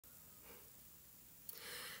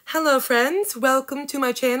Hello friends, welcome to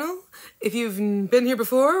my channel. If you've been here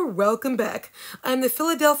before, welcome back. I'm the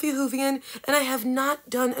Philadelphia Whovian and I have not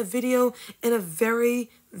done a video in a very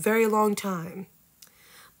long time.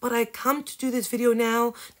 But I come to do this video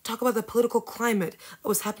now to talk about the political climate of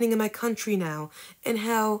what's happening in my country now and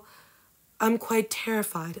how I'm quite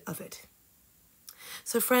terrified of it.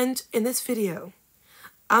 So friends, in this video,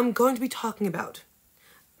 I'm going to be talking about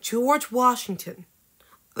George Washington,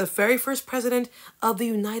 the very first president of the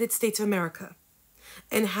United States of America,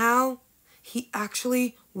 and how he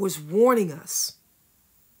actually was warning us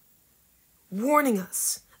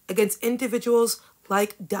against individuals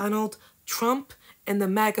like Donald Trump and the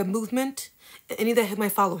MAGA movement, and any that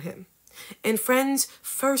might follow him. And friends,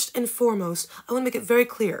 first and foremost, I want to make it very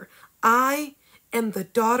clear, I am the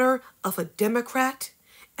daughter of a Democrat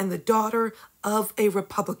and the daughter of a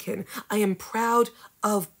Republican. I am proud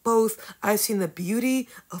of both. I've seen the beauty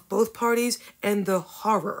of both parties and the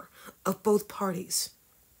horror of both parties.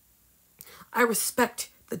 I respect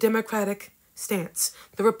the Democratic stance,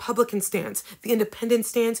 the Republican stance, the independent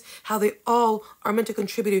stance, how they all are meant to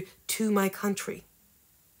contribute to my country.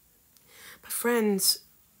 But friends,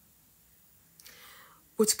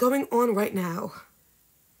 what's going on right now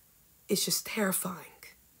is just terrifying.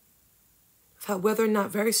 About whether or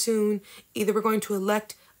not very soon either we're going to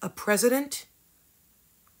elect a president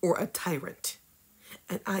or a tyrant.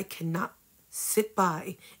 And I cannot sit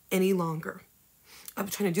by any longer. I've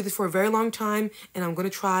been trying to do this for a very long time and I'm going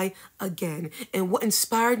to try again. And what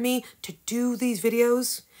inspired me to do these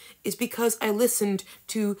videos is because I listened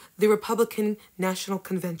to the Republican National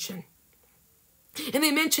Convention. And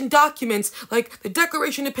they mentioned documents like the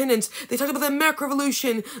Declaration of Independence. They talked about the American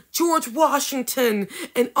Revolution, George Washington,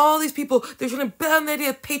 and all these people. They're trying to ban the idea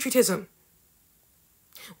of patriotism.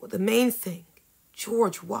 Well, the main thing,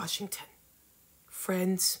 George Washington.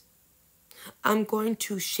 Friends, I'm going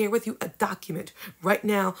to share with you a document right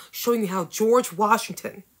now showing you how George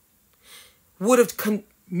Washington would have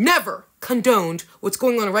never condoned what's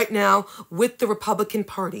going on right now with the Republican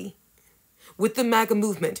Party, with the MAGA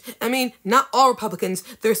movement. I mean, not all Republicans.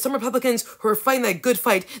 There are some Republicans who are fighting that good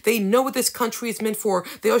fight. They know what this country is meant for.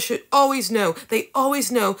 They should always know. They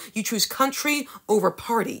always know you choose country over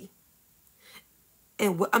party.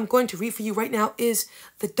 And what I'm going to read for you right now is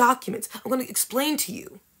the documents. I'm going to explain to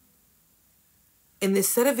you in this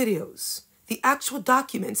set of videos the actual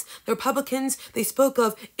documents the Republicans, they spoke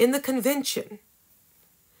of in the convention,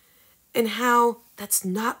 and how that's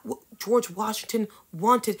not what George Washington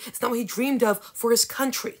wanted. It's not what he dreamed of for his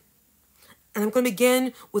country. And I'm going to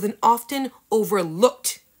begin with an often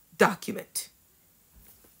overlooked document.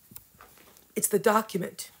 It's the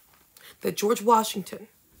document that George Washington,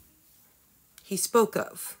 he spoke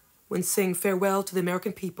of when saying farewell to the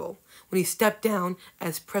American people, when he stepped down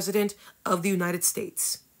as President of the United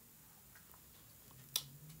States.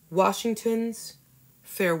 Washington's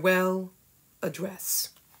farewell address.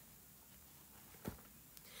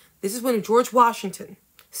 This is when George Washington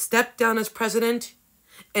stepped down as president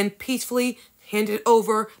and peacefully handed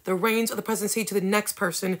over the reins of the presidency to the next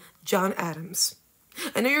person, John Adams.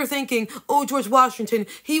 I know you're thinking, oh, George Washington,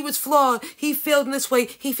 he was flawed. He failed in this way.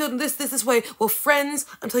 He failed in this way. Well, friends,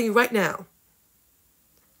 I'm telling you right now,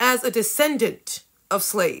 as a descendant of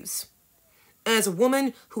slaves, as a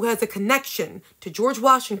woman who has a connection to George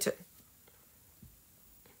Washington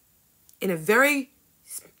in a very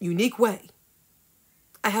unique way,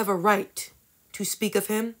 I have a right to speak of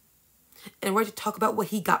him and a right to talk about what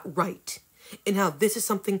he got right and how this is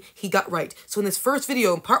something he got right. So in this first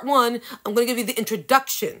video, in part one, I'm going to give you the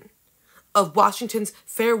introduction of Washington's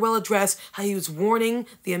farewell address, how he was warning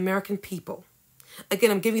the American people.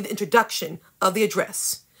 Again, I'm giving you the introduction of the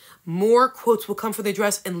address. More quotes will come from the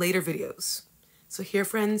address in later videos. So here,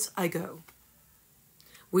 friends, I go.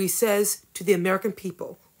 Where he says to the American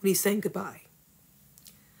people when he's saying goodbye.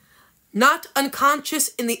 Not unconscious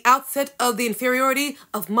in the outset of the inferiority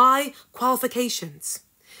of my qualifications.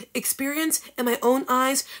 Experience in my own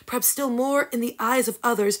eyes, perhaps still more in the eyes of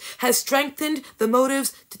others, has strengthened the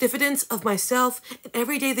motives to diffidence of myself, and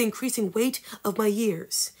every day the increasing weight of my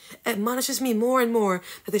years admonishes me more and more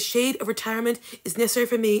that the shade of retirement is necessary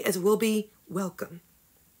for me as will be welcome.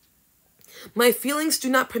 My feelings do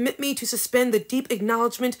not permit me to suspend the deep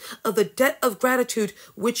acknowledgement of the debt of gratitude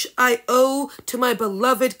which I owe to my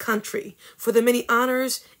beloved country for the many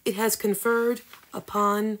honors it has conferred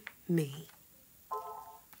upon me.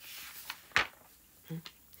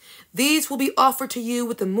 These will be offered to you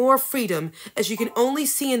with the more freedom, as you can only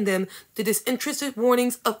see in them the disinterested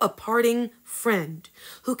warnings of a parting friend,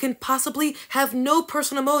 who can possibly have no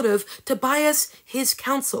personal motive to bias his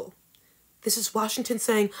counsel. This is Washington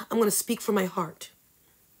saying, I'm going to speak from my heart.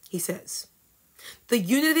 he says, the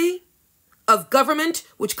unity of government,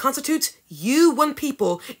 which constitutes you one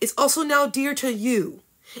people, is also now dear to you.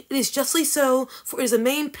 It is justly so, for it is a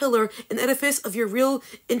main pillar and edifice of your real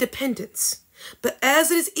independence. But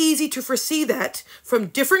as it is easy to foresee that, from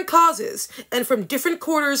different causes and from different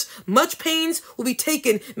quarters, much pains will be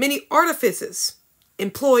taken, many artifices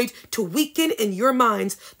employed to weaken in your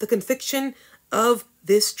minds the conviction of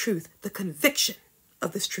this truth. The conviction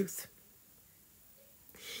of this truth.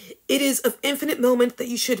 It is of infinite moment that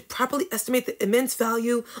you should properly estimate the immense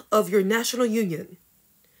value of your national union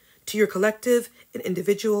to your collective and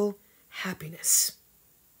individual happiness.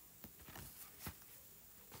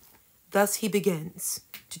 Thus he begins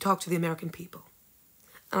to talk to the American people.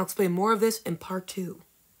 And I'll explain more of this in part 2.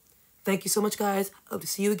 Thank you so much, guys. I hope to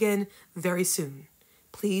see you again very soon.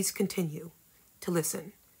 Please continue to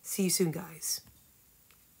listen. See you soon, guys.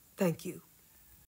 Thank you.